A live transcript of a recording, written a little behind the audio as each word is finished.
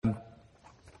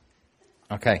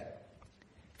Okay.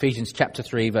 Ephesians chapter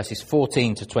 3, verses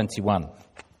 14 to 21.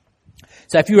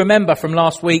 So if you remember from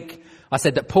last week, I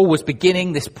said that Paul was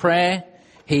beginning this prayer.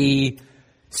 He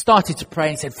started to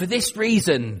pray and said, for this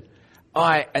reason,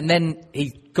 and then he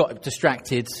got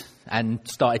distracted and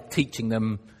started teaching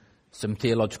them some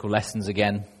theological lessons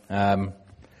again. So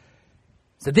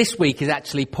this week is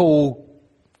actually Paul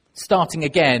starting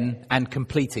again and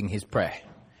completing his prayer.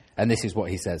 And this is what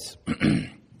he says.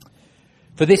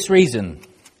 For this reason,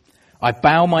 I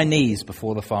bow my knees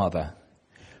before the Father,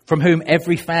 from whom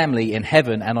every family in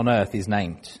heaven and on earth is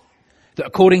named, that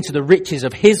according to the riches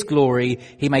of his glory,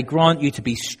 he may grant you to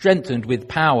be strengthened with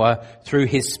power through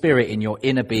his Spirit in your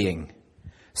inner being,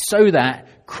 so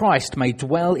that Christ may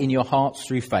dwell in your hearts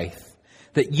through faith,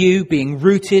 that you, being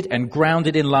rooted and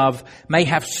grounded in love, may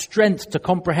have strength to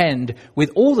comprehend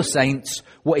with all the saints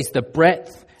what is the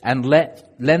breadth and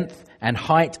length and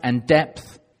height and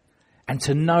depth, and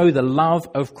to know the love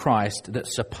of Christ that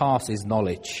surpasses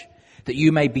knowledge, that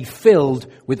you may be filled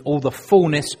with all the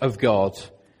fullness of God.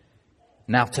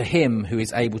 Now to him who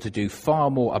is able to do far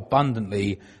more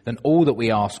abundantly than all that we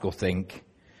ask or think,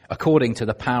 according to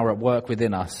the power at work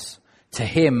within us, to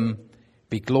him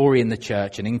be glory in the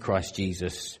church and in Christ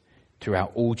Jesus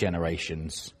throughout all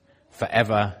generations,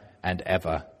 forever and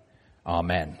ever.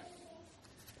 Amen.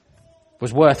 It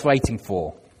was worth waiting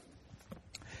for.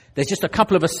 There's just a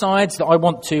couple of asides that I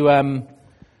want to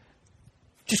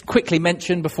just quickly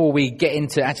mention before we get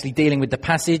into actually dealing with the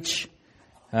passage.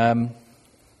 The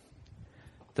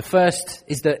first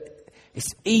is that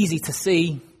it's easy to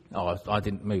see. Oh, I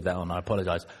didn't move that on. I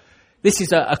apologise. This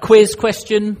is a quiz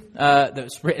question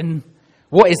that's written.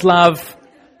 What is love?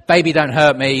 Baby, don't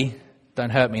hurt me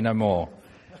no more.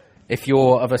 If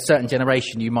you're of a certain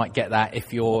generation, you might get that.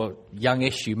 If you're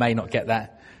youngish, you may not get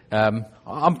that.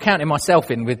 I'm counting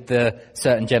myself in with the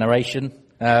certain generation.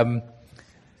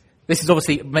 This is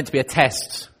obviously meant to be a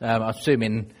test, I'm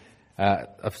assuming,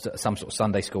 of some sort of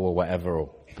Sunday school or whatever.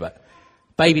 But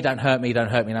baby, don't hurt me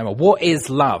no more. What is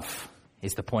love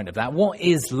is the point of that. What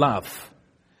is love?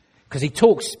 Because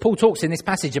Paul talks in this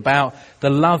passage about the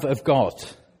love of God.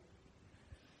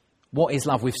 What is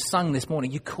love? We've sung this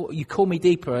morning, you call me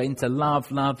deeper into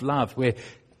love, love, love. We're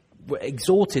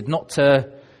exhorted not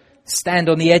to stand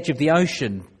on the edge of the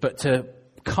ocean, but to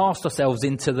cast ourselves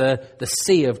into the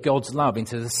sea of God's love,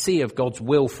 into the sea of God's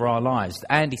will for our lives.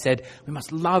 And he said, we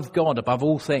must love God above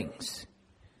all things.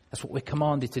 That's what we're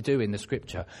commanded to do in the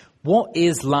scripture. What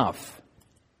is love?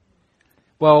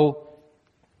 Well,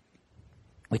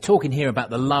 we're talking here about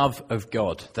the love of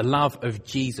God, the love of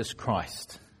Jesus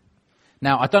Christ.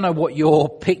 Now, I don't know what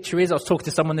your picture is. I was talking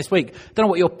to someone this week. I don't know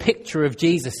what your picture of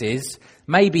Jesus is.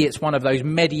 Maybe it's one of those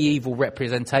medieval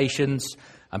representations.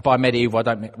 And by medieval,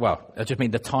 I just mean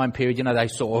the time period. You know, they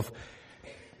sort of,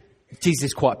 Jesus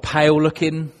is quite pale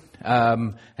looking.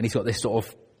 And he's got this sort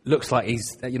of, looks like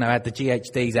he's, had the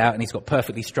GHDs out and he's got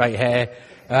perfectly straight hair.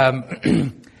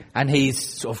 And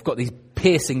he's sort of got these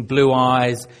piercing blue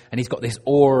eyes, and he's got this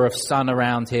aura of sun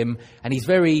around him, and he's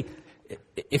very,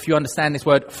 if you understand this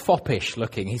word, foppish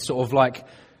looking. He's sort of like,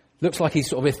 looks like he's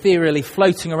sort of ethereally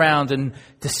floating around and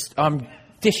I'm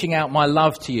dishing out my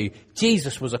love to you.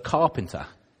 Jesus was a carpenter.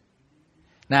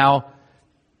 Now,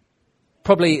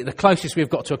 probably the closest we've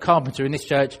got to a carpenter in this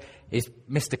church is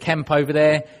Mr. Kemp over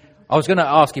there. I was going to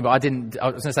ask him, but I didn't. I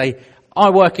was going to say,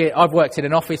 I've worked in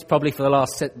an office probably for the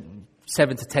last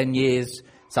 7 to 10 years.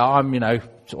 So I'm,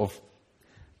 sort of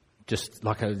just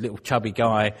like a little chubby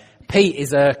guy. Pete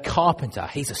is a carpenter.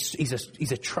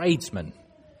 He's a tradesman.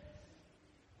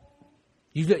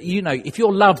 If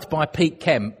you're loved by Pete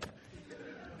Kemp,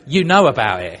 you know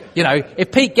about it.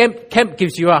 If Pete Kemp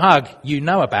gives you a hug, you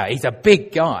know about it. He's a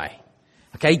big guy.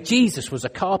 Okay, Jesus was a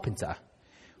carpenter.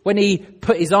 When he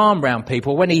put his arm around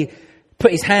people, when he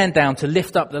put his hand down to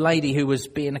lift up the lady who was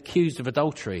being accused of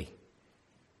adultery,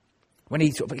 when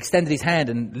he sort of extended his hand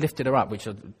and lifted her up, which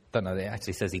I don't know, it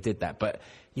actually says he did that, but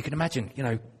you can imagine,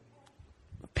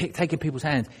 taking people's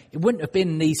hands. It wouldn't have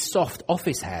been these soft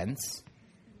office hands.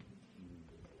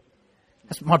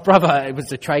 My brother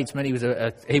was a tradesman. He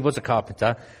was a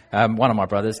carpenter, one of my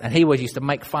brothers, and he always used to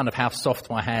make fun of how soft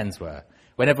my hands were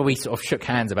whenever we sort of shook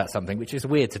hands about something, which is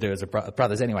weird to do as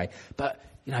brothers anyway. But,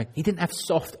 he didn't have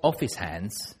soft office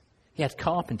hands. He had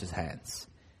carpenter's hands.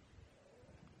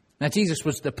 Now, Jesus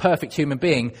was the perfect human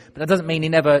being, but that doesn't mean he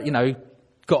never,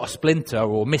 got a splinter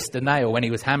or missed a nail when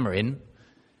he was hammering.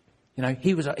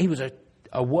 He was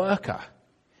a worker.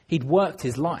 He'd worked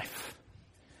his life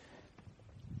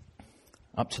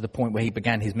up to the point where he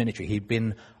began his ministry. He'd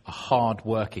been a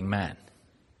hard-working man.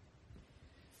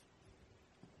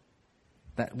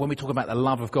 That when we talk about the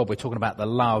love of God, we're talking about the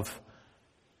love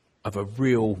of a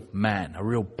real man, a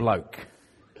real bloke.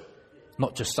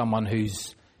 Not just someone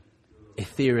who's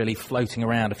ethereally floating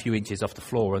around a few inches off the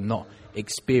floor and not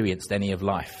experienced any of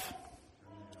life.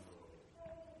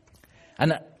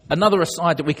 And another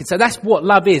aside that we could say, that's what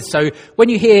love is. So when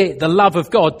you hear the love of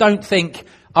God, don't think,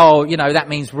 oh, that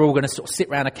means we're all going to sort of sit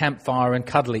around a campfire and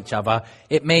cuddle each other.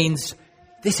 It means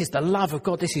this is the love of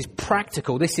God. This is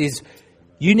practical. This is,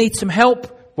 you need some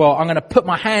help? Well, I'm going to put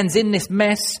my hands in this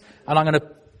mess and I'm going to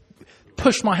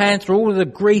push my hand through all of the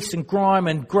grease and grime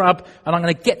and grub and I'm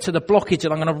going to get to the blockage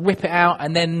and I'm going to rip it out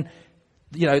and then,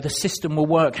 the system will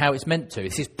work how it's meant to.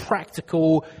 This is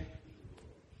practical,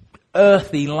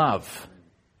 earthy love.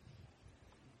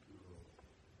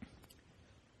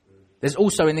 There's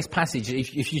also in this passage,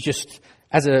 if you just,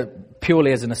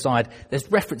 purely as an aside,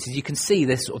 there's references, you can see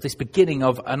this beginning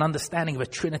of an understanding of a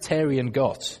Trinitarian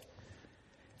God.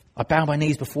 I bow my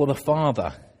knees before the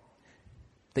Father,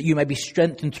 that you may be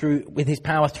strengthened with his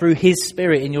power through his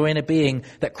Spirit in your inner being,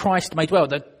 that Christ may dwell.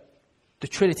 The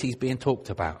Trinity is being talked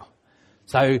about.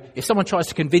 So if someone tries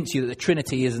to convince you that the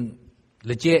Trinity isn't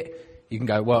legit, you can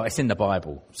go, well, it's in the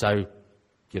Bible. So,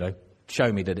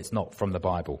 show me that it's not from the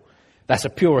Bible. That's a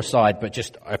pure aside, but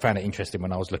I found it interesting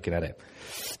when I was looking at it.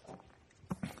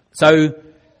 So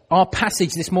our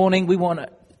passage this morning,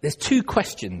 there's two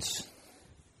questions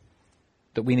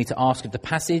that we need to ask of the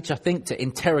passage, I think, to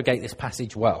interrogate this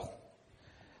passage well.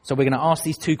 So we're going to ask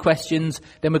these two questions,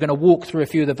 then we're going to walk through a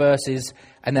few of the verses,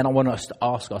 and then I want us to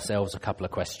ask ourselves a couple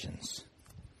of questions.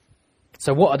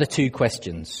 So what are the two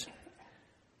questions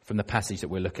from the passage that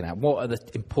we're looking at? What are the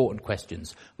important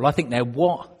questions? Well, I think they're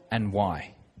what and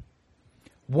why.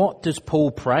 What does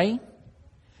Paul pray,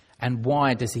 and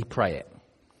why does he pray it?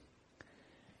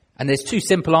 And there's two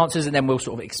simple answers, and then we'll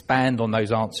sort of expand on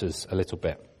those answers a little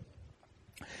bit.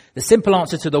 The simple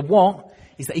answer to the what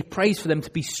is that he prays for them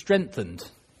to be strengthened.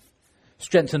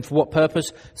 Strengthened for what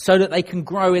purpose? So that they can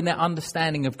grow in their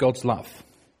understanding of God's love.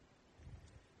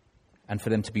 And for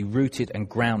them to be rooted and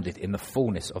grounded in the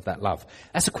fullness of that love.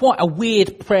 That's quite a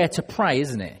weird prayer to pray,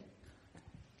 isn't it?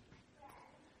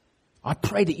 I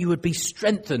pray that you would be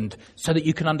strengthened so that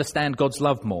you can understand God's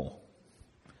love more.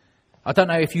 I don't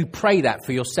know if you pray that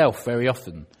for yourself very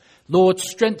often. Lord,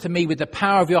 strengthen me with the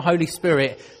power of your Holy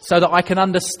Spirit so that I can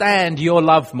understand your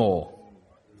love more.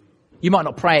 You might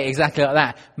not pray it exactly like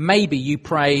that. Maybe you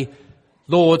pray,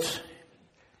 Lord,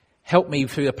 help me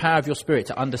through the power of your Spirit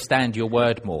to understand your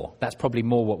word more. That's probably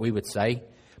more what we would say.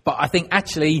 But I think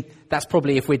actually that's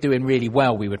probably if we're doing really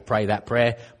well, we would pray that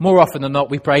prayer. More often than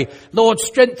not, we pray, Lord,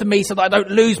 strengthen me so that I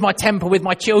don't lose my temper with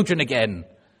my children again.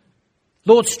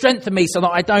 Lord, strengthen me so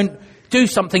that I don't do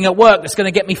something at work that's going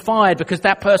to get me fired because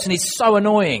that person is so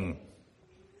annoying.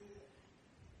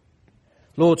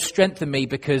 Lord, strengthen me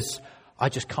because I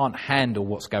just can't handle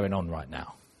what's going on right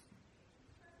now.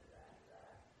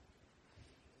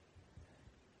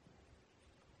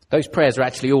 Those prayers are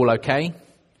actually all okay.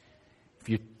 If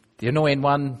you're the annoying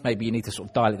one, maybe you need to sort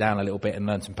of dial it down a little bit and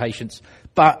learn some patience.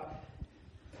 But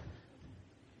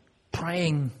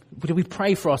we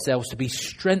pray for ourselves to be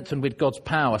strengthened with God's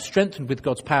power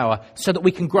so that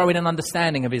we can grow in an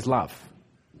understanding of his love.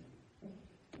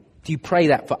 Do you pray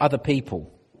that for other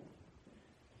people?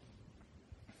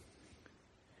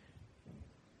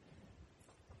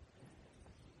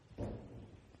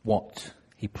 What?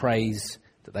 He prays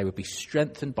that they would be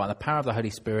strengthened by the power of the Holy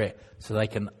Spirit so they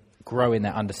can grow in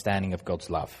their understanding of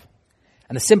God's love.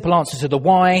 And the simple answer to the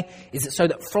why is that so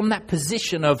that from that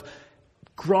position of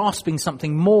grasping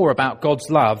something more about God's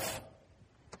love,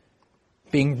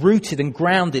 being rooted and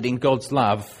grounded in God's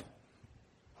love,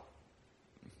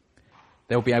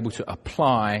 they'll be able to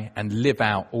apply and live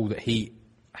out all that he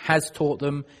has taught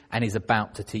them and is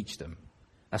about to teach them.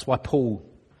 That's why Paul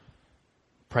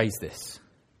prays this.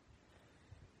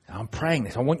 I'm praying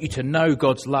this. I want you to know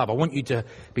God's love. I want you to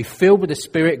be filled with the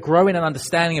Spirit, grow in an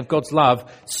understanding of God's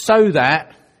love, so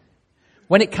that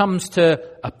when it comes to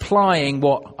applying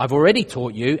what I've already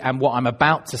taught you and what I'm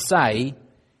about to say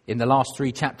in the last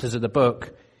 3 chapters of the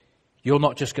book, you're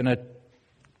not just going to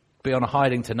be on a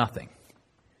hiding to nothing.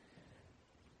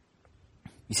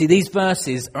 You see, these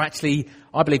verses are actually,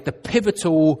 I believe, the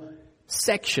pivotal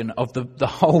section of the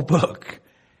whole book.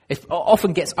 It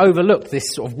often gets overlooked,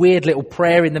 this sort of weird little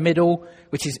prayer in the middle,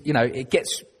 which is, it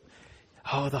gets,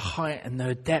 the height and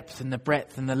the depth and the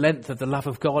breadth and the length of the love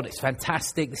of God. It's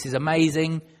fantastic. This is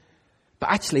amazing. But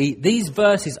actually, these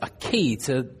verses are key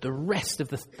to the rest of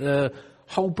the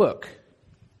whole book.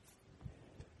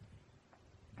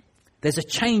 There's a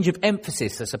change of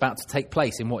emphasis that's about to take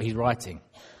place in what he's writing.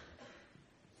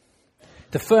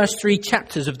 The first 3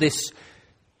 chapters of this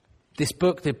this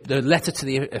book, the letter to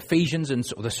the Ephesians and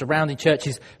sort of the surrounding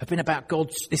churches have been about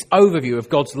this overview of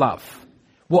God's love.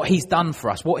 What he's done for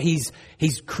us, what he's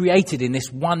created in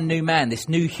this one new man, this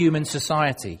new human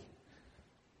society.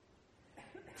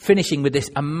 Finishing with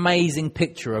this amazing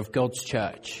picture of God's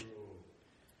church.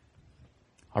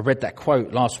 I read that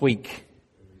quote last week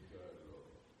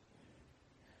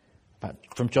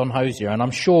from John Hosier, and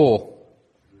I'm sure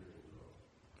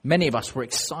many of us were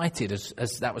excited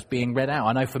as that was being read out.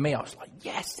 I know for me, I was like,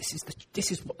 yes,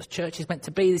 this is what the church is meant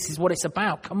to be. This is what it's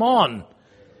about. Come on.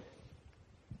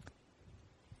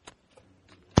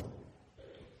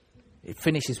 It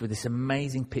finishes with this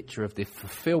amazing picture of the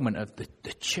fulfillment of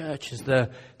the church as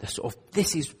the sort of,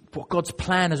 this is what God's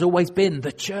plan has always been.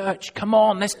 The church, come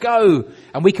on, let's go.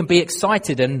 And we can be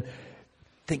excited and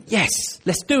think, yes,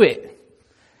 let's do it.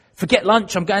 Forget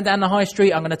lunch, I'm going down the high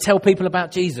street, I'm going to tell people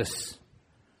about Jesus.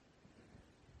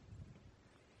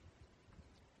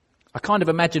 I kind of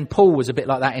imagine Paul was a bit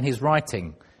like that in his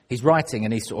writing. He's writing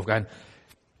and he's sort of going,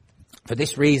 for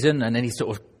this reason, and then he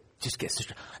sort of just gets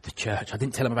to the church. I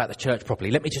didn't tell him about the church properly.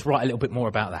 Let me just write a little bit more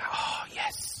about that. Oh,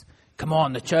 yes. Come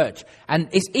on, the church. And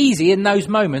it's easy in those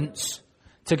moments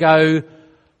to go,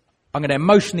 I'm going to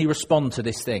emotionally respond to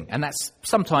this thing. And that's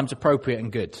sometimes appropriate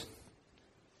and good.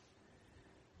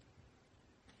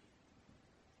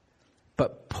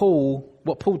 But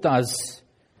what Paul does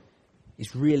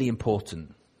is really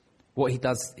important. What he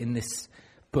does in this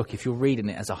book, if you're reading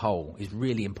it as a whole, is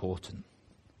really important.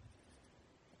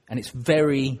 And it's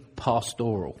very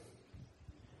pastoral.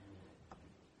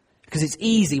 Because it's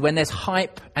easy when there's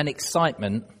hype and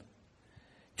excitement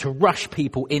to rush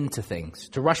people into things,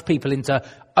 to rush people into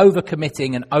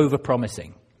overcommitting and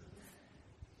overpromising.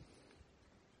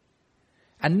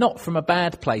 And not from a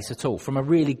bad place at all, from a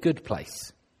really good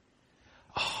place.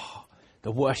 Oh,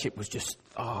 the worship was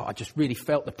I just really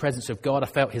felt the presence of God. I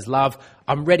felt his love.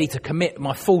 I'm ready to commit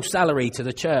my full salary to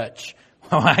the church.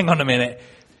 Oh, hang on a minute.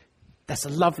 That's a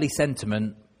lovely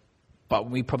sentiment, but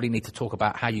we probably need to talk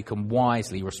about how you can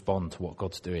wisely respond to what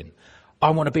God's doing.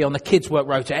 I want to be on the kids' work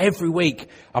rota every week.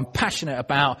 I'm passionate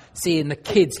about seeing the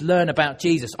kids learn about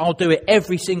Jesus. I'll do it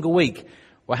every single week.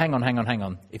 Well, hang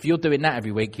on. If you're doing that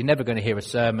every week, you're never going to hear a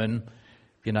sermon.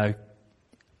 You know,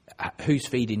 who's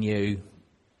feeding you?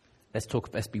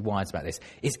 Let's be wise about this.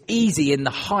 It's easy in the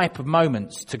hype of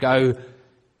moments to go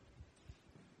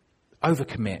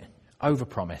overcommit,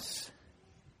 overpromise.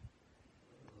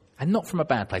 And not from a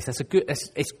bad place.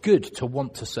 It's good to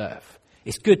want to serve.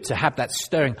 It's good to have that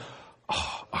stirring.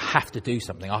 Oh, I have to do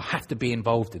something. I have to be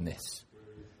involved in this.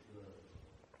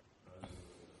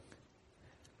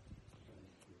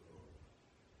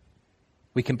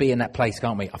 We can be in that place,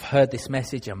 can't we? I've heard this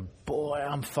message and boy,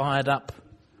 I'm fired up.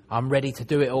 I'm ready to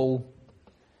do it all.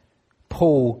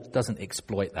 Paul doesn't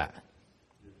exploit that.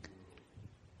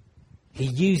 He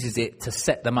uses it to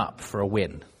set them up for a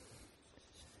win.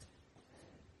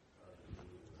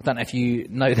 I don't know if you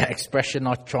know that expression.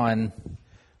 I try and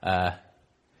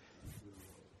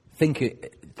think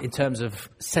in terms of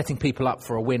setting people up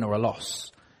for a win or a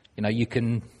loss. You know, you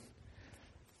can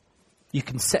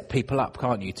set people up,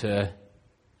 can't you, to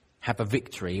have a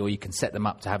victory, or you can set them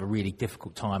up to have a really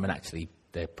difficult time, and actually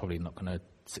they're probably not going to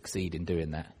succeed in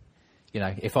doing that. You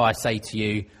know, if I say to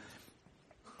you,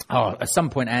 oh, at some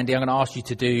point, Andy, I'm going to ask you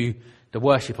to do the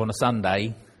worship on a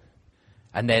Sunday,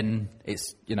 and then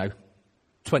it's,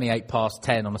 28 past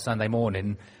 10 on a Sunday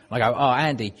morning. I go, oh,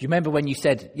 Andy, do you remember when you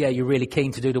said, yeah, you're really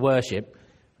keen to do the worship?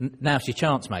 Now's your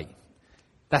chance, mate.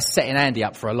 That's setting Andy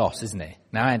up for a loss, isn't it?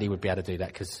 Now, Andy would be able to do that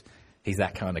because he's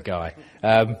that kind of guy.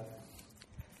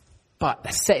 But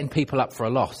that's setting people up for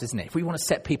a loss, isn't it? If we want to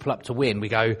set people up to win, we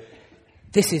go,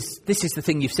 this is the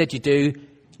thing you've said you do.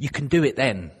 You can do it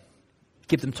then.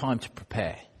 Give them time to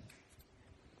prepare.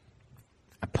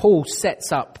 And Paul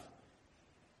sets up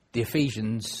the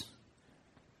Ephesians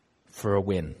for a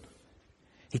win.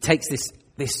 He takes this,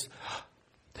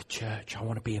 the church, I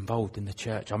want to be involved in the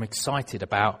church. I'm excited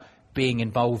about being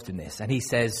involved in this. And he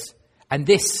says, and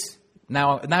this,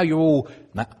 now you're all,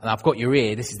 I've got your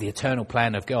ear, this is the eternal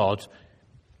plan of God.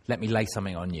 Let me lay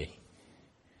something on you.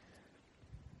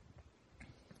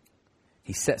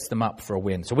 He sets them up for a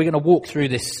win. So we're going to walk through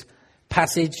this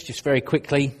passage just very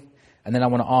quickly, and then I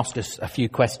want to ask us a few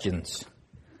questions.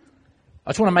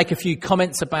 I just want to make a few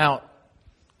comments about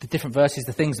the different verses,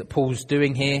 the things that Paul's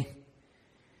doing here.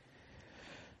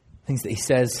 Things that he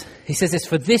says. He says this,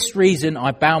 for this reason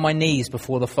I bow my knees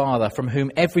before the Father, from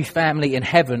whom every family in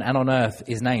heaven and on earth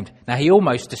is named. Now he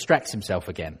almost distracts himself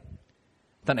again.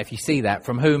 I don't know if you see that.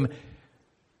 From whom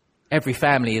every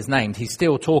family is named. He's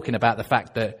still talking about the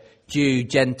fact that Jew,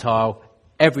 Gentile,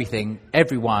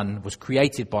 everyone was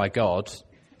created by God,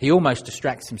 he almost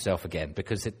distracts himself again,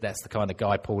 because that's the kind of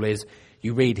guy Paul is.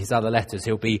 You read his other letters,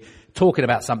 he'll be talking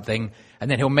about something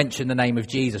and then he'll mention the name of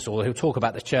Jesus, or he'll talk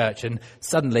about the church, and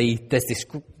suddenly there's this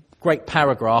great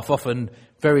paragraph, often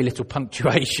very little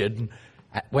punctuation,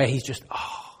 where he's just,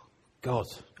 oh, God,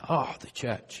 oh, the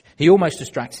church. He almost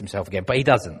distracts himself again, but he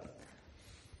doesn't.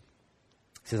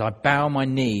 He says, I bow my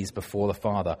knees before the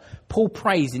Father. Paul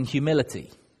prays in humility.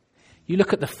 You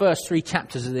look at the first 3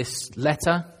 chapters of this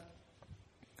letter,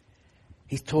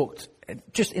 he's talked,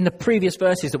 just in the previous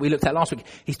verses that we looked at last week,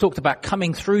 he's talked about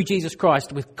coming through Jesus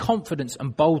Christ with confidence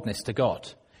and boldness to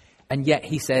God. And yet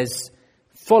he says,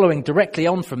 following directly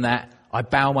on from that, I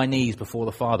bow my knees before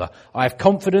the Father. I have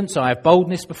confidence, I have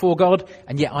boldness before God,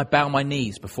 and yet I bow my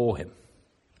knees before him.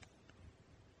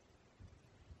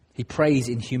 He prays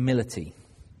in humility.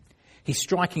 He's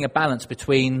striking a balance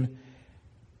between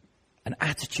an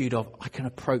attitude of, I can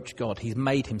approach God. He's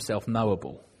made himself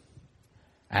knowable.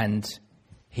 And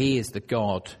he is the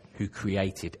God who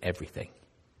created everything.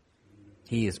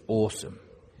 He is awesome.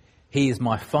 He is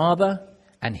my Father,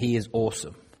 and he is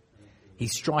awesome.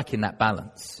 He's striking that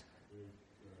balance.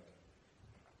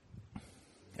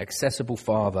 Accessible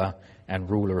Father and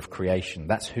ruler of creation.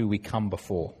 That's who we come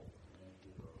before.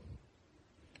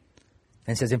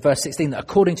 And it says in verse 16 that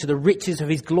according to the riches of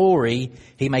his glory,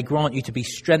 he may grant you to be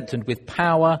strengthened with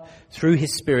power through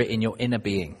his Spirit in your inner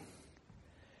being.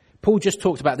 Paul just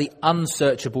talked about the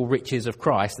unsearchable riches of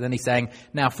Christ. And then he's saying,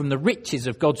 now from the riches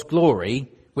of God's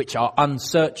glory, which are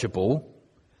unsearchable,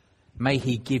 may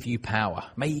he give you power.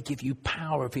 May he give you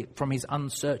power of it from his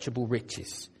unsearchable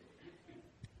riches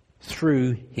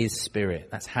through his Spirit.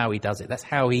 That's how he does it. That's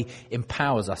how he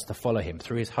empowers us to follow him,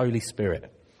 through his Holy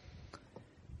Spirit.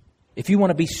 If you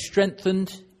want to be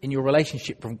strengthened in your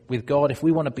relationship with God, if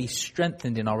we want to be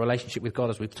strengthened in our relationship with God,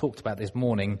 as we've talked about this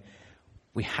morning,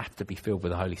 we have to be filled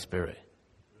with the Holy Spirit.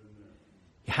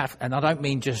 You have, and I don't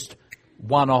mean just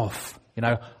one off. You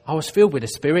know, I was filled with the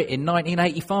Spirit in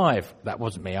 1985. That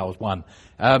wasn't me, I was one.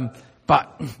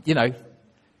 But, you know,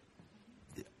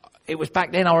 it was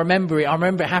back then, I remember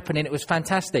it happening, it was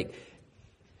fantastic.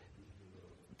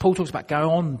 Paul talks about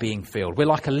go on being filled. We're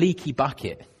like a leaky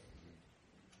bucket.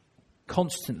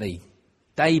 Constantly,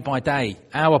 day by day,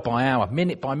 hour by hour,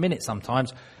 minute by minute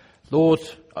sometimes. Lord,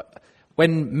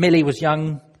 when Millie was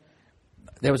young,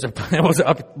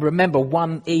 I remember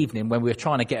one evening when we were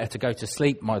trying to get her to go to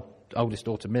sleep, my oldest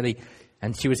daughter Millie,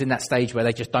 and she was in that stage where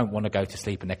they just don't want to go to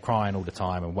sleep and they're crying all the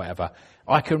time and whatever.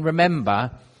 I can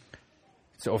remember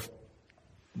sort of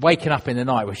waking up in the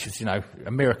night, which was, you know,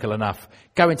 a miracle enough,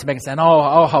 going to Megan saying, oh,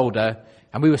 I'll hold her.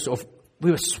 And we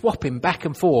were swapping back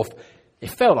and forth. It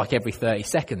felt like every 30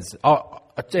 seconds. I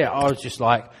was just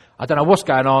like, I don't know what's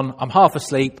going on. I'm half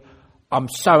asleep. I'm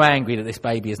so angry that this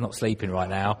baby is not sleeping right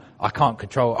now. I can't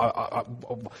control.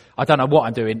 I don't know what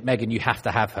I'm doing. Megan, you have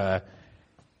to have her.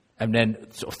 And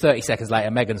then sort of 30 seconds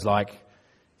later, Megan's like,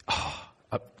 oh,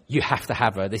 you have to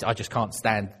have her. I just can't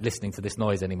stand listening to this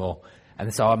noise anymore.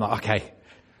 And so I'm like, okay,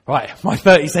 right, my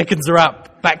 30 seconds are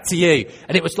up. Back to you.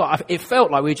 And it was like, it felt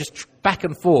like we were just back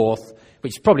and forth,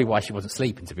 which is probably why she wasn't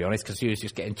sleeping, to be honest, because she was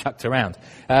just getting chucked around.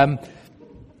 But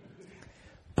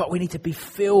we need to be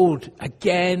filled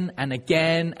again and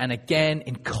again and again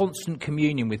in constant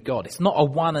communion with God. It's not a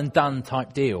one and done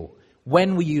type deal.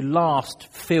 When were you last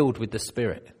filled with the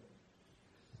Spirit?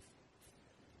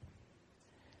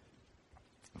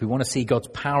 If we want to see God's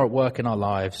power at work in our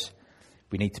lives,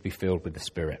 we need to be filled with the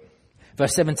Spirit.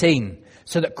 Verse 17,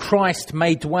 so that Christ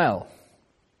may dwell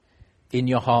in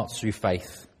your hearts through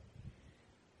faith,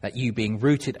 that you being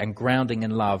rooted and grounded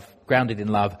in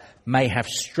love, may have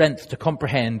strength to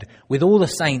comprehend with all the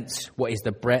saints what is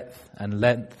the breadth and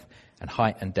length and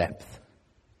height and depth.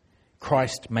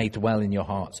 Christ may dwell in your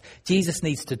hearts. Jesus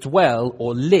needs to dwell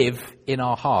or live in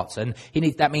our hearts, and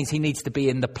that means he needs to be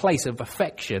in the place of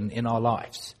affection in our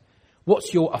lives.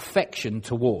 What's your affection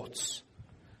towards?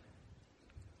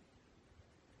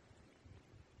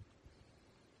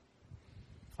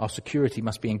 Our security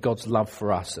must be in God's love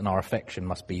for us, and our affection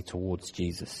must be towards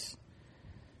Jesus.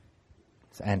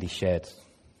 As Andy shared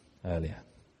earlier.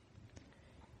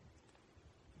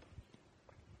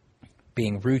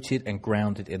 Being rooted and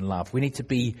grounded in love. We need to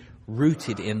be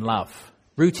rooted in love.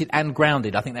 Rooted and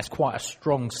grounded. I think that's quite a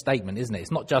strong statement, isn't it?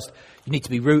 It's not just you need to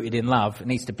be rooted in love. It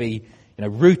needs to be,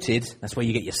 rooted. That's where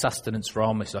you get your sustenance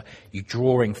from. It's like you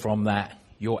drawing from that,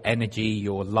 your energy,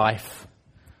 your life.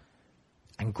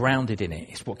 And grounded in it.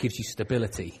 It's what gives you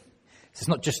stability. It's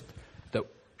not just that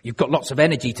you've got lots of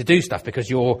energy to do stuff because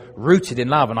you're rooted in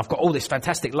love and I've got all this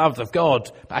fantastic love of God,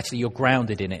 but actually you're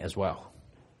grounded in it as well.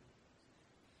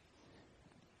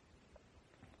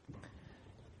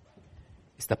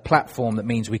 It's the platform that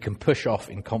means we can push off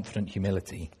in confident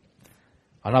humility.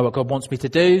 I know what God wants me to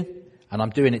do, and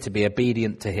I'm doing it to be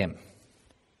obedient to him.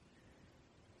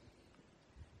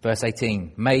 Verse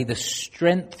 18, may have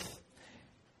strength,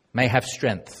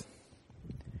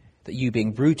 that you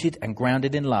being rooted and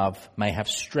grounded in love may have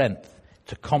strength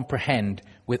to comprehend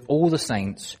with all the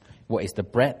saints what is the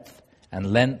breadth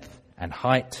and length and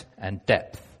height and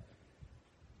depth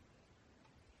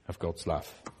of God's love.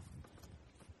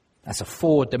 That's a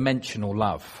 4-dimensional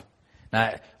love.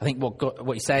 Now, I think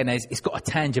what he's saying is it's got a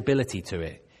tangibility to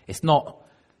it. It's not,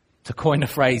 to coin a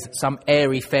phrase, some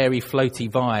airy, fairy, floaty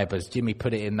vibe, as Jimmy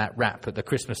put it in that rap at the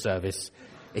Christmas service.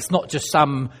 It's not just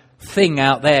some thing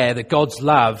out there, that God's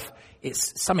love.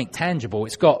 It's something tangible.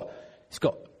 It's got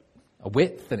a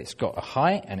width, and it's got a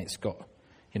height, and it's got,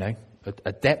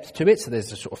 a depth to it. So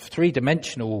there's a sort of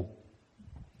 3-dimensional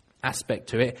aspect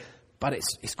to it, but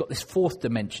it's got this 4th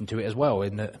dimension to it as well,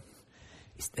 in that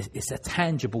it's a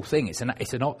tangible thing.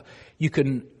 You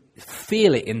can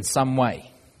feel it in some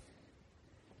way.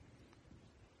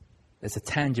 There's a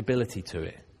tangibility to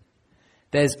it.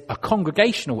 There's a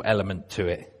congregational element to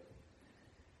it.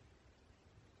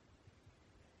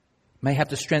 May have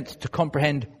the strength to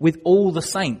comprehend with all the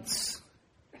saints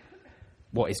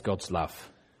what is God's love.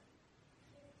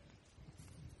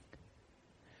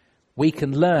 We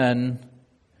can learn.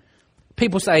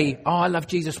 People say, I love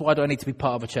Jesus, why do I need to be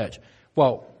part of a church?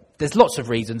 Well, there's lots of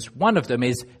reasons. One of them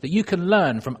is that you can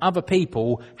learn from other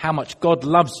people how much God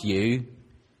loves you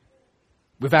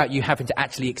without you having to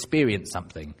actually experience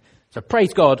something. So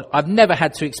praise God, I've never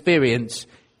had to experience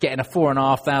getting a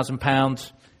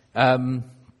 £4,500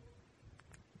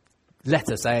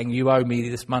 letter saying you owe me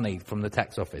this money from the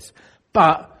tax office.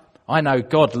 But I know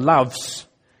God loves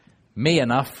me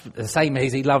enough, the same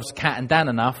as he loves Kat and Dan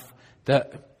enough,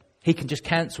 that he can just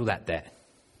cancel that debt.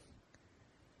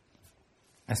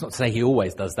 That's not to say he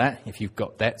always does that. If you've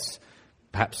got debts,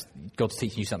 perhaps God's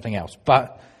teaching you something else.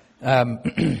 But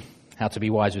how to be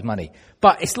wise with money.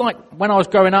 But it's like when I was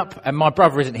growing up, and my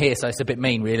brother isn't here, so it's a bit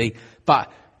mean really,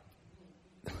 but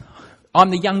I'm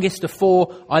the youngest of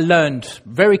 4. I learned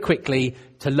very quickly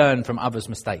to learn from others'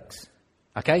 mistakes.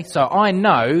 Okay, so I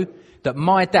know that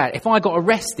my dad, if I got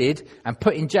arrested and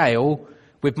put in jail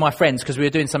with my friends because we were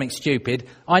doing something stupid,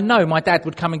 I know my dad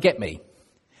would come and get me.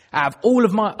 Out of all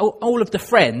of the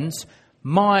friends,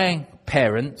 my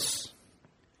parents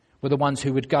were the ones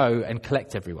who would go and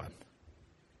collect everyone.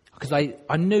 Because I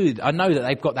know that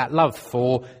they've got that love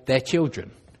for their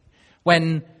children.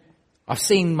 When I've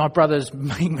seen my brothers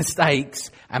make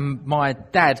mistakes and my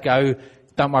dad go,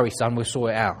 don't worry son, we'll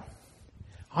sort it out.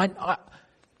 I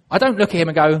don't look at him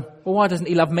and go, well, why doesn't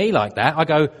he love me like that? I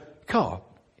go, God,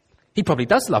 he probably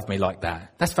does love me like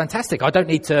that. That's fantastic. I don't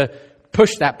need to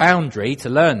push that boundary to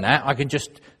learn that. I can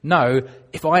just know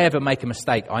if I ever make a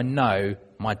mistake, I know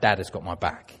my dad has got my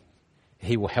back.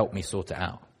 He will help me sort it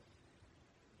out.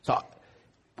 So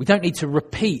we don't need to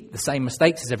repeat the same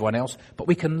mistakes as everyone else, but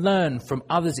we can learn from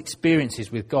others'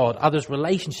 experiences with God, others'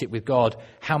 relationship with God,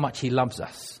 how much he loves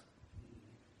us.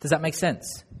 Does that make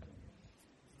sense?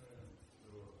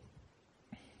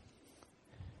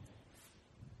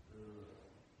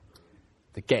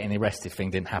 The getting arrested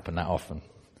thing didn't happen that often.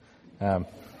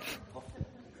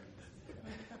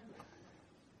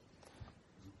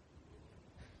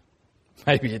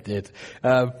 Maybe it did.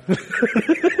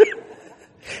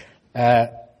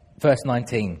 Verse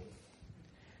 19.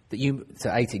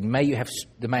 To 18. May have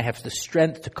the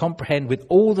strength to comprehend with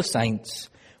all the saints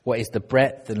what is the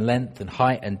breadth and length and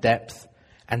height and depth,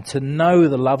 and to know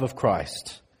the love of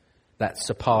Christ that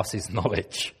surpasses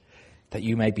knowledge, that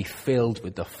you may be filled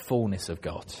with the fullness of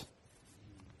God.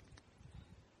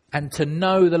 And to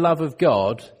know the love of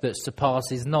God that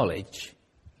surpasses knowledge.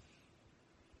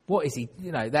 What is he?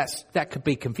 That could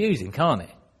be confusing, can't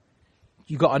it?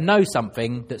 You've got to know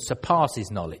something that surpasses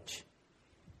knowledge.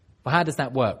 Well, how does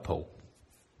that work, Paul?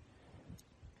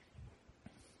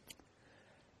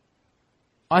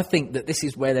 I think that this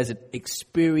is where there's an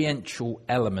experiential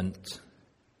element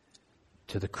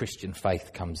to the Christian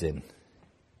faith comes in.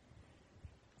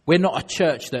 We're not a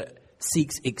church that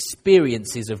seeks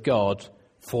experiences of God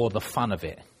for the fun of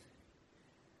it.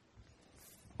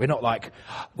 We're not like,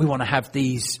 we want to have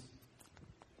these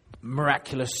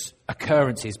miraculous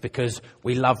occurrences because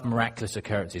we love miraculous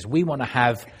occurrences. We want to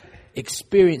have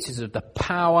experiences of the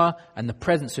power and the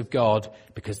presence of God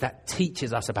because that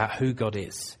teaches us about who God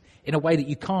is in a way that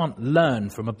you can't learn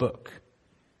from a book.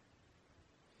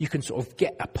 You can sort of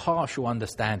get a partial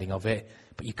understanding of it,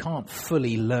 but you can't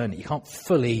fully learn it. You can't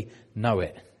fully know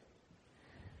it.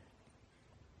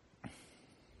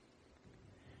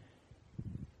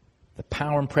 the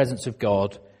power and presence of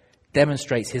God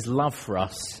demonstrates his love for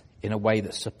us in a way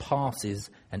that surpasses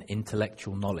an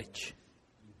intellectual knowledge.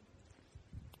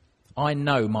 I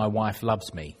know my wife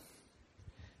loves me.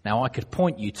 Now, I could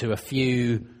point you to a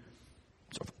few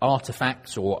sort of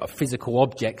artifacts or physical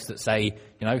objects that say,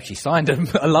 she signed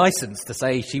a license to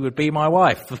say she would be my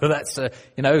wife. That's,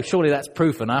 surely that's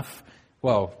proof enough.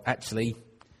 Well, actually,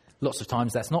 lots of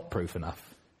times that's not proof enough.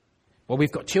 Well,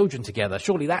 we've got children together.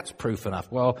 Surely that's proof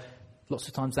enough. Well, lots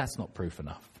of times that's not proof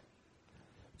enough.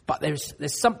 But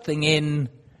there's something in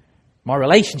my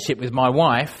relationship with my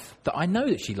wife that I know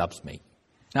that she loves me.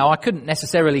 Now, I couldn't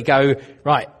necessarily go,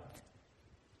 right,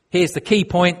 here's the key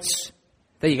points.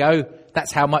 There you go.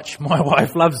 That's how much my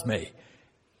wife loves me.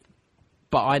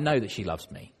 But I know that she loves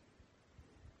me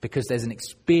because there's an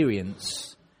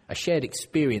experience, a shared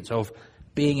experience of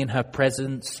being in her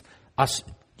presence, us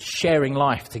sharing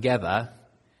life together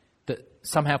that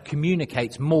somehow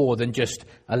communicates more than just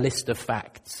a list of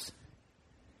facts.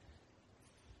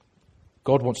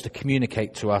 God wants to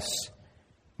communicate to us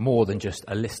more than just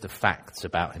a list of facts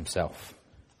about himself.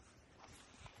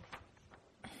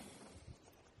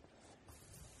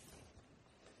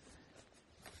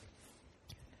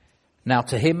 Now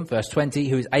to him, verse 20,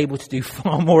 who is able to do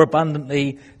far more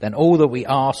abundantly than all that we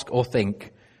ask or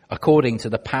think, according to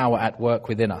the power at work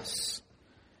within us.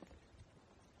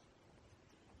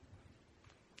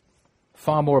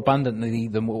 Far more abundantly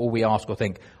than all we ask or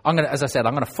think. I'm going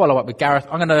to follow up with Gareth.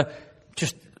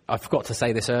 I forgot to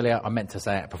say this earlier. I meant to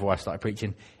say it before I started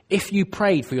preaching. If you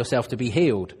prayed for yourself to be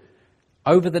healed,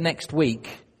 over the next week,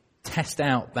 test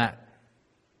out that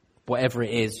whatever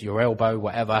it is, your elbow,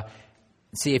 whatever,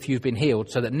 see if you've been healed,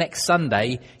 so that next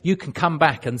Sunday you can come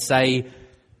back and say,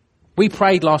 we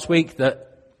prayed last week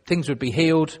that things would be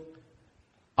healed.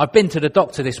 I've been to the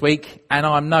doctor this week and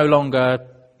I'm no longer,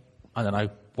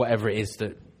 whatever it is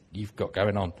that you've got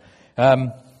going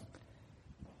on.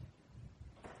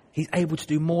 He's able to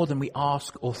do more than we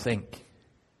ask or think.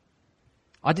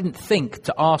 I didn't think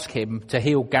to ask him to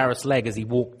heal Gareth's leg as he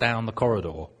walked down the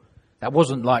corridor. That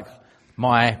wasn't like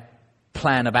my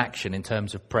plan of action in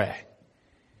terms of prayer.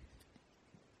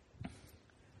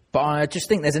 But I just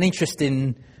think there's an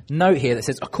interesting note here that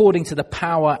says, according to the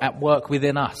power at work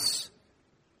within us.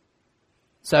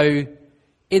 So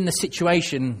in the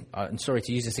situation, I'm sorry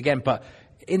to use this again, but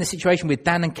in the situation with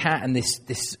Dan and Kat and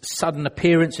this sudden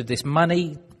appearance of this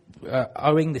money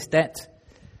owing, this debt,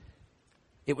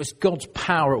 it was God's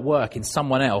power at work in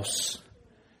someone else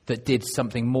that did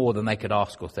something more than they could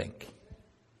ask or think.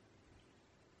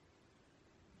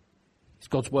 It's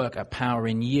God's work at power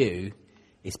in you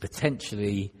is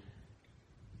potentially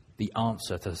the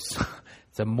answer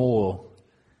to more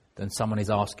than someone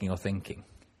is asking or thinking.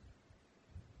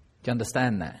 Do you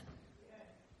understand that?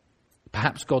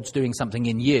 Perhaps God's doing something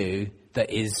in you that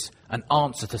is an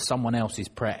answer to someone else's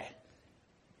prayer.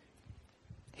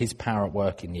 His power at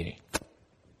work in you.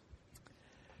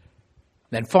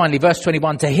 Then finally, verse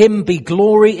 21, to him be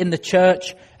glory in the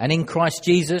church and in Christ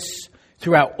Jesus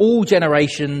throughout all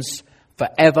generations,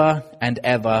 forever and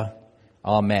ever.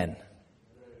 Amen.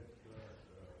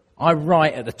 I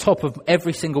write at the top of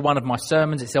every single one of my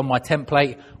sermons, it's on my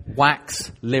template,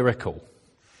 wax lyrical.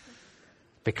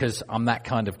 Because I'm that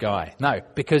kind of guy. No,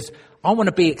 because I want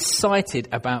to be excited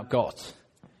about God.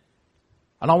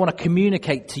 And I want to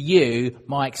communicate to you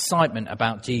my excitement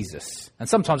about Jesus. And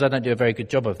sometimes I don't do a very good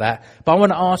job of that. But I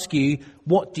want to ask you,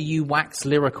 what do you wax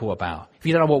lyrical about? If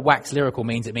you don't know what wax lyrical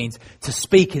means, it means to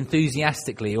speak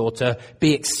enthusiastically or to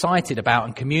be excited about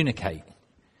and communicate.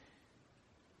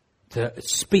 To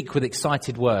speak with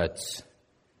excited words.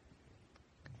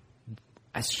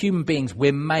 As human beings,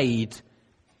 we're made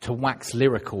to wax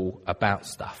lyrical about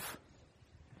stuff.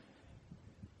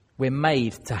 We're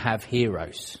made to have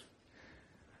heroes.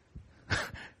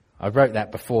 I wrote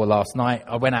that before last night.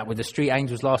 I went out with the Street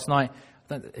Angels last night.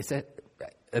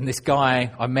 And this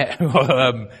guy I met,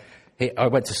 I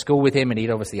went to school with him and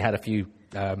he'd obviously had a few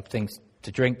things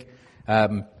to drink.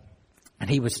 And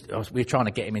we were trying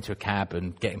to get him into a cab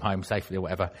and get him home safely or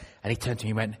whatever. And he turned to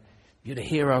me and went, "You're the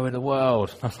hero of the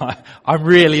world." I was like, "I'm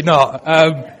really not."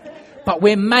 But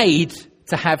we're made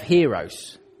to have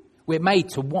heroes. We're made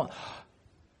to want,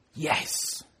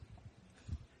 yes,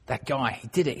 that guy, he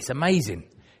did it. It's amazing.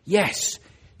 Yes,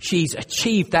 she's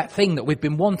achieved that thing that we've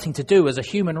been wanting to do as a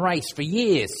human race for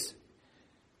years.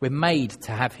 We're made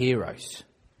to have heroes.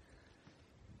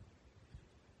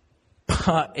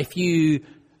 But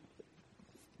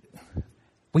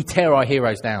we tear our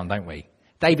heroes down, don't we?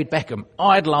 David Beckham,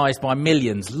 idolised by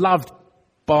millions, loved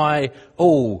by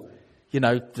all.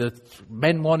 The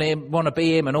men want to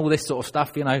be him and all this sort of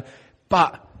stuff,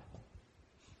 But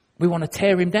we want to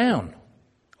tear him down.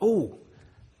 Oh,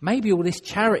 maybe all this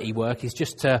charity work is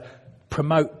just to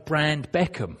promote Brand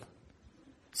Beckham,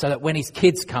 so that when his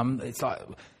kids come, it's like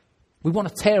we want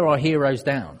to tear our heroes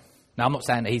down. Now, I'm not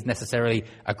saying that he's necessarily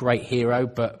a great hero,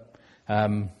 but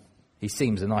he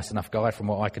seems a nice enough guy from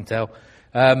what I can tell.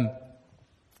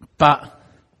 But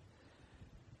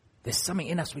there's something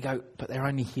in us we go, but they're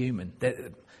only human.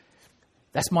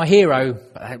 That's my hero,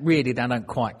 but really they don't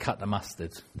quite cut the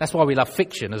mustard. That's why we love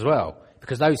fiction as well,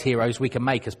 because those heroes we can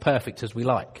make as perfect as we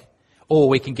like. Or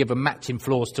we can give them matching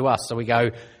flaws to us, so we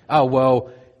go, oh,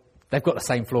 well, they've got the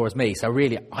same flaw as me, so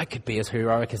really I could be as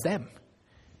heroic as them.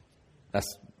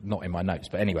 That's not in my notes,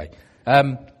 but anyway.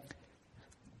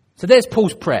 So there's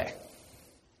Paul's prayer.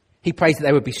 He prays that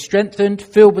they would be strengthened,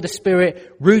 filled with the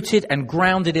Spirit, rooted and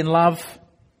grounded in love,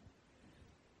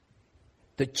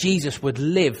 that Jesus would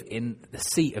live in the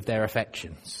seat of their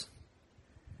affections,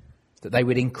 that they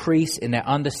would increase in their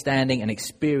understanding and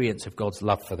experience of God's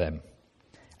love for them,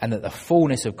 and that the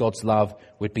fullness of God's love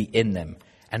would be in them.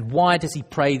 And why does he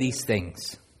pray these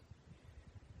things?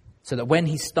 So that when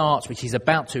he starts, which he's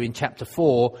about to in chapter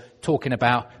 4, talking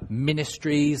about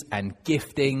ministries and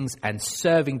giftings and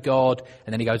serving God,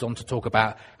 and then he goes on to talk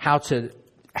about how to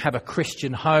have a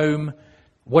Christian home,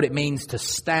 what it means to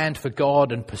stand for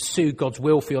God and pursue God's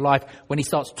will for your life. When he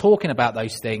starts talking about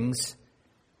those things,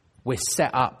 we're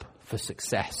set up for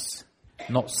success,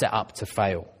 not set up to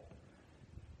fail.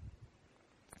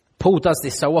 Paul does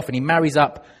this so often. He marries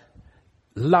up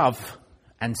love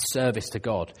and service to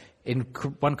God. In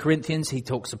 1 Corinthians, he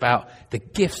talks about the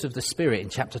gifts of the Spirit in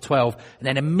chapter 12. And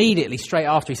then immediately, straight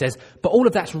after, he says, but all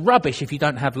of that's rubbish if you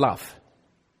don't have love.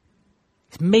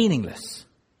 It's meaningless.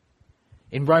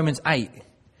 In Romans 8, he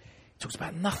talks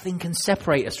about nothing can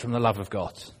separate us from the love of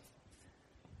God.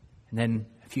 And then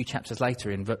a few chapters later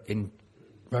in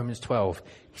Romans 12,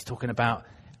 he's talking about,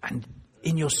 and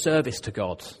in your service to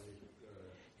God.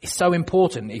 It's so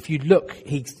important. If you look,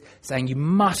 he's saying you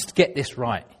must get this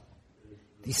right.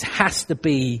 This has to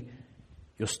be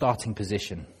your starting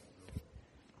position.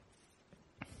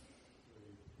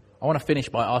 I want to finish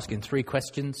by asking 3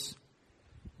 questions.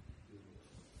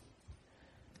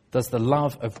 Does the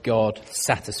love of God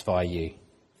satisfy you?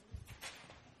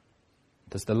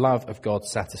 Does the love of God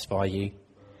satisfy you?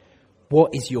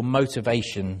 What is your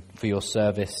motivation for your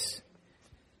service?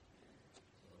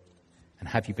 And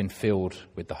have you been filled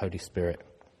with the Holy Spirit?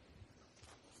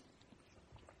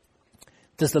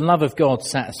 Does the love of God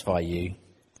satisfy you?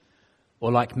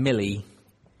 Or like Millie,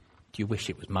 do you wish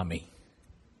it was Mummy?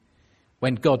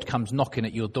 When God comes knocking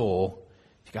at your door,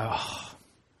 you go, oh,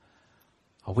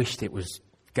 I wished it was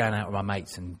going out with my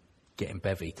mates and getting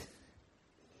bevied.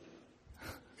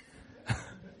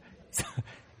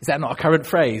 Is that not a current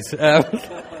phrase?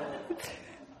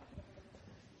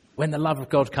 When the love of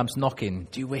God comes knocking,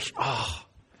 do you wish, I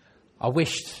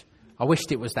wished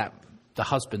it was that the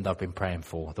husband I've been praying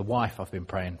for, the wife I've been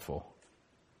praying for.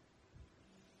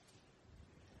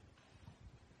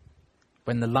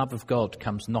 When the love of God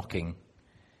comes knocking,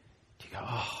 do you go,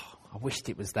 I wished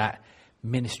it was that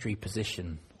ministry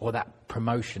position or that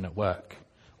promotion at work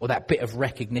or that bit of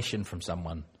recognition from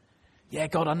someone. Yeah,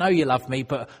 God, I know you love me,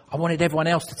 but I wanted everyone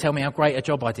else to tell me how great a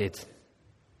job I did.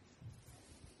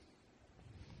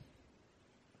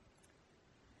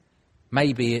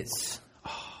 Maybe it's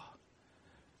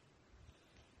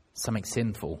something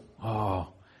sinful.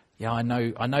 Yeah, I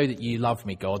know that you love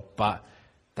me, God, but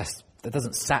that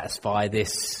doesn't satisfy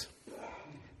this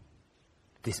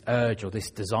urge or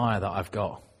this desire that I've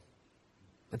got.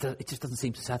 It just doesn't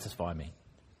seem to satisfy me.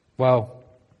 Well,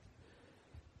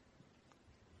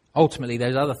 ultimately,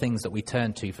 those other things that we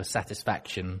turn to for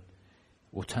satisfaction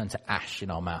will turn to ash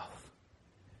in our mouth.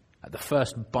 At the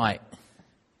first bite,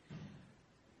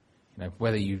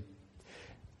 whether your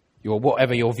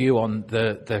whatever your view on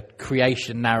the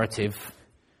creation narrative,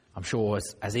 I'm sure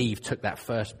as Eve took that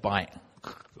first bite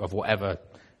of whatever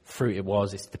fruit it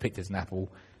was, it's depicted as an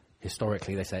apple.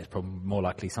 Historically, they say it's probably more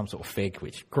likely some sort of fig,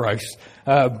 which gross.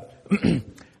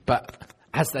 But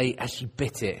as she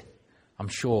bit it, I'm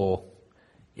sure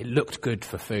it looked good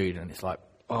for food, and it's like,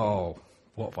 oh,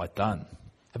 what have I done?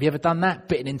 Have you ever done that?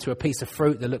 Bitten into a piece of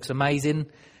fruit that looks amazing, and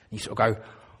you sort of go,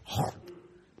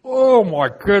 oh my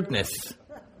goodness.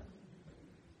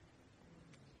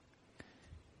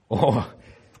 Or,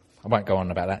 I won't go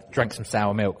on about that. Drank some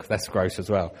sour milk. That's gross as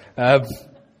well. And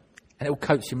it all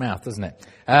coats your mouth, doesn't it?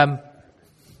 I'll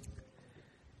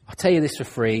tell you this for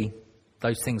free.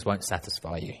 Those things won't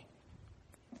satisfy you.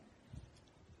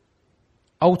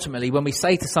 Ultimately, when we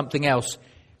say to something else,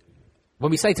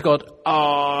 when we say to God,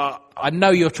 I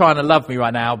know you're trying to love me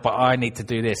right now, but I need to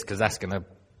do this because that's going to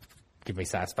give me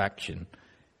satisfaction.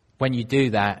 When you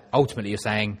do that, ultimately you're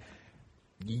saying,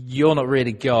 you're not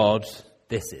really God,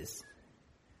 this is.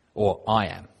 Or I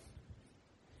am.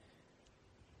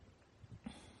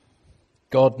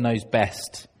 God knows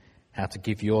best how to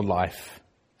give your life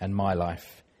and my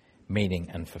life meaning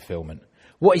and fulfillment.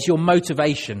 What is your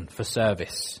motivation for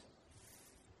service?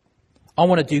 I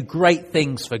want to do great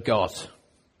things for God.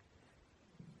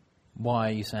 Why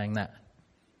are you saying that?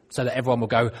 So that everyone will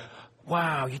go,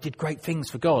 wow, you did great things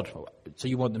for God. So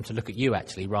you want them to look at you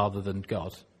actually rather than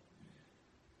God.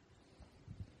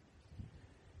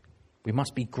 We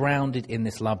must be grounded in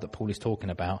this love that Paul is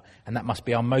talking about, and that must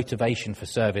be our motivation for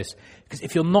service. Because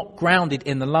if you're not grounded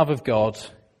in the love of God,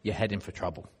 you're heading for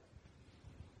trouble.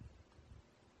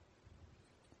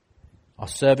 Our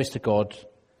service to God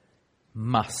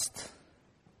must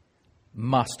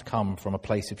come from a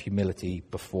place of humility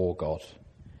before God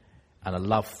and a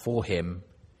love for him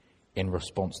in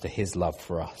response to his love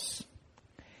for us.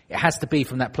 It has to be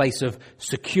from that place of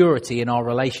security in our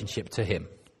relationship to him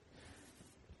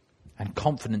and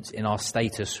confidence in our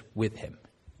status with him.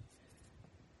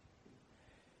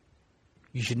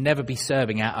 You should never be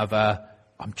serving out of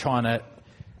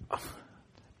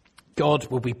God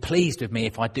will be pleased with me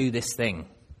if I do this thing.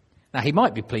 Now, he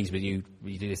might be pleased with you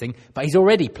when you do this thing, but he's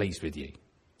already pleased with you.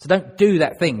 So don't do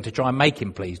that thing to try and make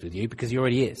him pleased with you, because he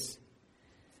already is.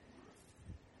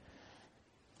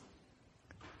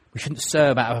 We shouldn't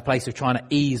serve out of a place of trying to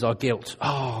ease our guilt.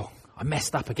 Oh, I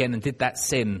messed up again and did that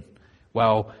sin.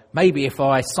 Well, maybe if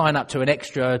I sign up to an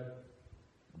extra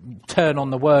turn on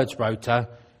the words rota,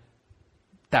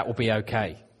 that will be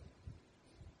okay.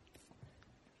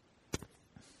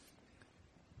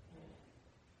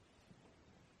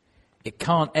 It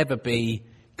can't ever be,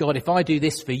 God, if I do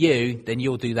this for you, then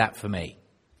you'll do that for me.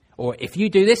 Or if you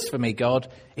do this for me, God,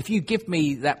 if you give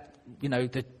me that,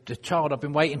 the child I've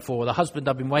been waiting for, or the husband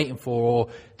I've been waiting for, or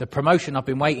the promotion I've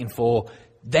been waiting for,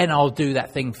 then I'll do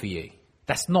that thing for you.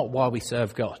 That's not why we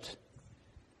serve God.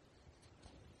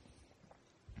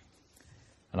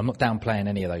 And I'm not downplaying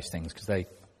any of those things, because they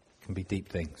can be deep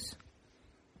things.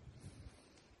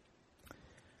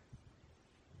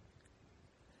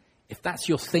 If that's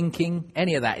your thinking,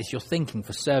 any of that is your thinking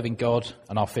for serving God,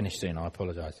 and I'll finish soon, I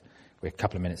apologise. We're a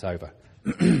couple of minutes over.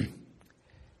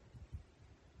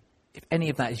 If any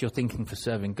of that is your thinking for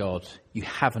serving God, you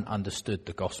haven't understood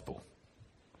the gospel.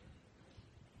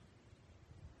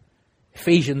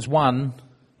 Ephesians 1,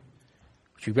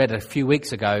 which we read a few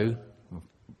months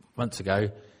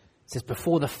ago, says,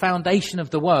 before the foundation of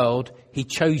the world, he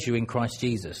chose you in Christ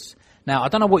Jesus. Now, I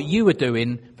don't know what you were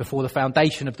doing before the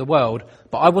foundation of the world,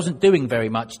 but I wasn't doing very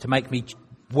much to make me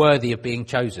worthy of being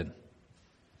chosen.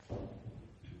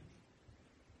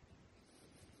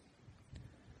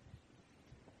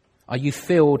 Are you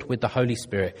filled with the Holy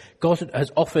Spirit? God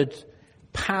has offered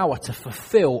power to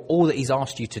fulfill all that he's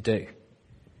asked you to do.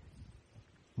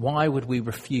 Why would we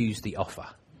refuse the offer?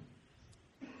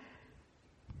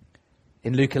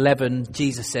 In Luke 11,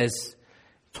 Jesus says,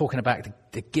 talking about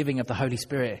the giving of the Holy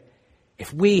Spirit,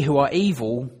 if we who are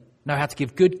evil know how to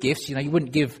give good gifts, you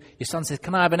wouldn't give, your son says,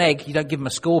 can I have an egg? You don't give him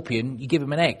a scorpion, you give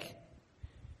him an egg.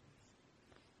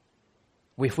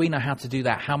 Well, if we know how to do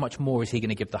that, how much more is he going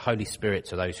to give the Holy Spirit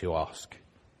to those who ask?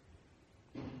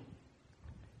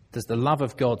 Does the love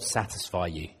of God satisfy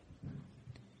you?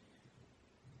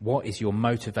 What is your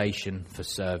motivation for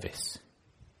service?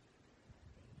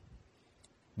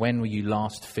 When were you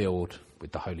last filled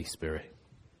with the Holy Spirit?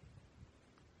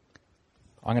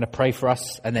 I'm going to pray for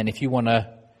us, and then if you want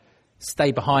to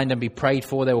stay behind and be prayed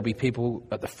for, there will be people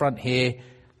at the front here,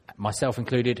 myself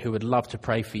included, who would love to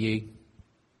pray for you.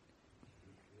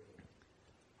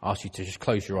 I ask you to just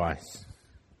close your eyes.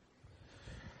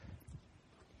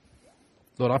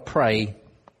 Lord, I pray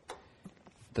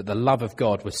that the love of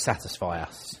God would satisfy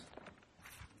us.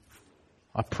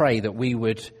 I pray that we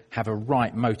would have a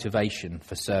right motivation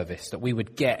for service, that we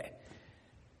would get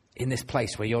in this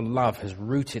place where your love has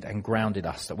rooted and grounded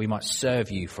us, that we might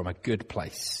serve you from a good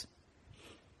place.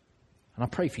 And I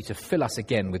pray for you to fill us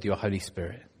again with your Holy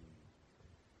Spirit.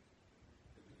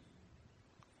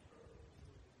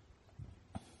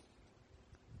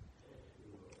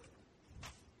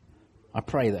 I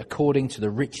pray that according to the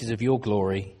riches of your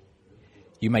glory,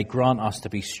 you may grant us to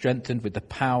be strengthened with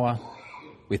power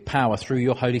through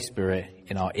your Holy Spirit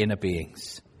in our inner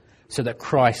beings, so that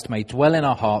Christ may dwell in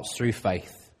our hearts through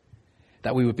faith,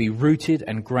 that we would be rooted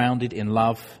and grounded in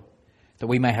love, that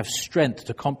we may have strength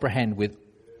to comprehend with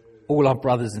all our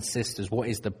brothers and sisters what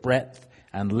is the breadth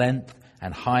and length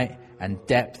and height and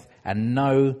depth, and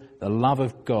know the love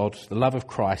of God, the love of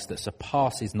Christ that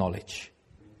surpasses knowledge,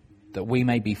 that we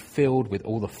may be filled with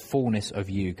all the fullness of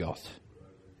you, God.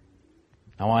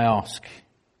 Now I ask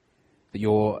that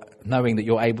knowing that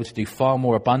you're able to do far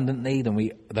more abundantly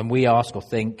than we ask or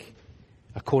think,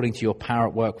 according to your power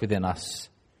at work within us,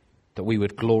 that we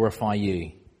would glorify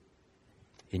you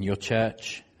in your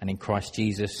church and in Christ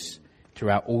Jesus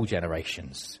throughout all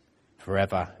generations,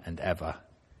 forever and ever.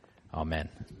 Amen.